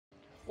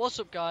What's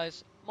up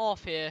guys,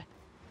 Morph here.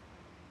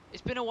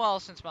 It's been a while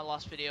since my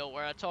last video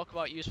where I talk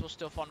about useful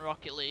stuff on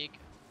Rocket League,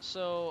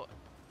 so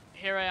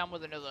here I am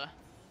with another.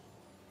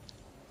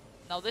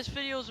 Now this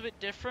video is a bit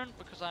different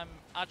because I'm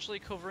actually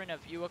covering a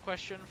viewer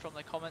question from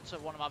the comments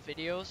of one of my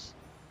videos.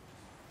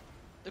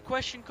 The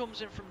question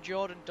comes in from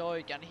Jordan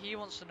Doig and he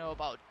wants to know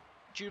about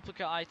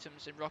duplicate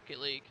items in Rocket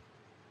League.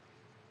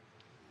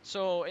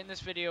 So in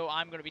this video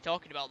I'm going to be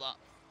talking about that.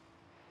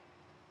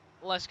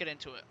 Let's get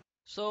into it.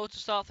 So to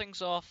start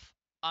things off,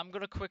 I'm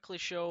going to quickly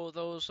show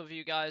those of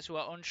you guys who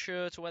are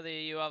unsure to whether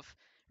you have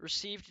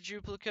received a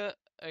duplicate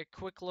a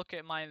quick look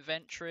at my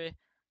inventory,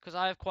 because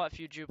I have quite a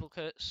few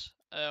duplicates.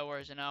 Where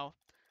is it now?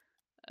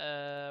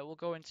 We'll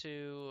go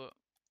into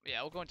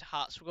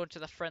hats. We'll go into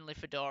the friendly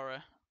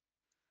fedora.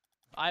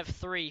 I have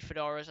 3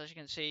 fedoras, as you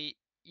can see.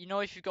 You know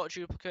if you've got a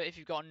duplicate if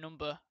you've got a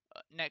number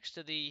next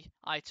to the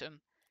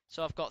item.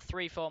 So I've got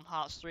 3 foam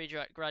hats, 3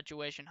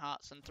 graduation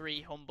hats, and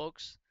 3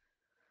 humbugs.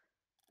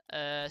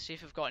 See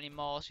if I've got any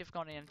more. See if I've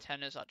got any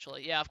antennas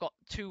actually. Yeah, I've got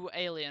 2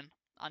 alien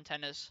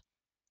antennas.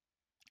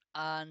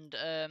 And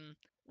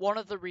one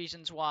of the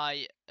reasons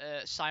why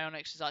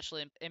Psyonix has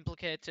actually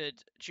implicated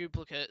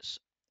duplicates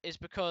is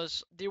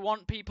because they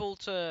want people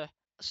to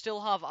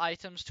still have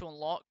items to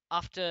unlock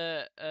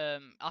after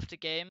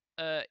game,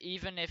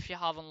 even if you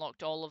have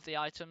unlocked all of the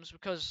items.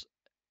 Because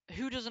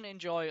who doesn't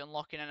enjoy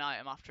unlocking an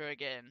item after a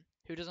game?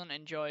 Who doesn't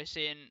enjoy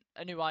seeing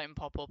a new item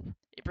pop up?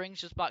 It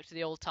brings us back to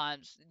the old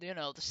times, you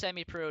know, the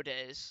semi-pro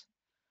days.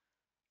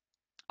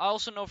 I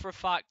also know for a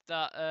fact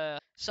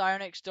that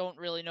Psyonix don't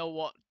really know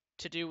what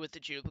to do with the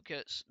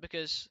duplicates,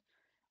 because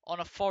on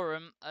a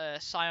forum,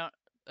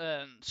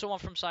 someone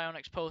from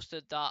Psyonix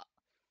posted that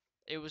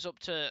it was up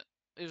to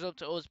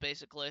us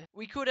basically.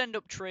 We could end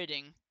up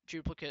trading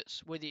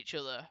duplicates with each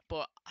other,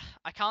 but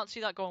I can't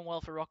see that going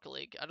well for Rocket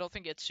League. I don't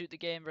think it'd suit the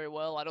game very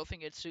well. I don't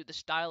think it'd suit the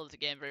style of the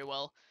game very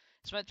well.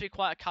 It's meant to be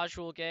quite a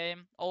casual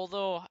game,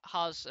 although it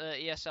has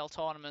ESL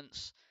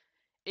tournaments.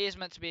 It is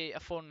meant to be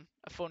a fun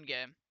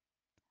game.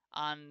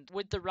 And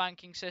with the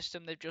ranking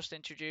system they've just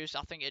introduced,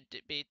 I think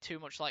it'd be too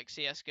much like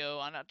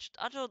CSGO, and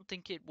I don't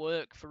think it'd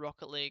work for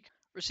Rocket League.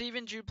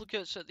 Receiving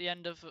duplicates at the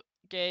end of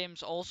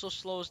games also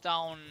slows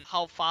down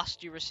how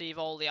fast you receive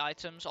all the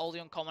items, all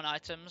the uncommon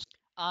items.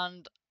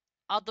 And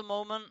at the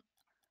moment,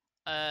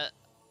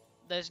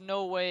 there's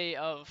no way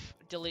of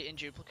deleting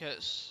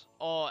duplicates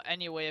or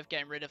any way of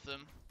getting rid of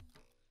them.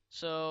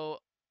 So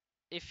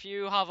if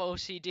you have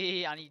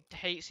OCD and you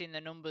hate seeing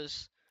the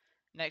numbers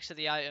next to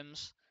the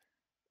items,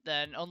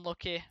 then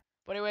unlucky.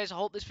 But anyways, I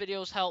hope this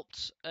video's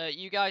helped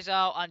you guys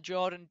out, and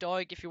Jordan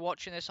Doig, if you're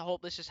watching this, I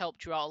hope this has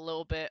helped you out a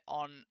little bit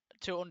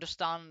to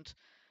understand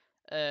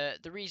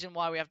the reason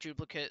why we have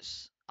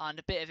duplicates and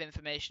a bit of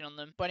information on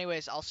them. But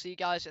anyways, I'll see you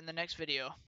guys in the next video.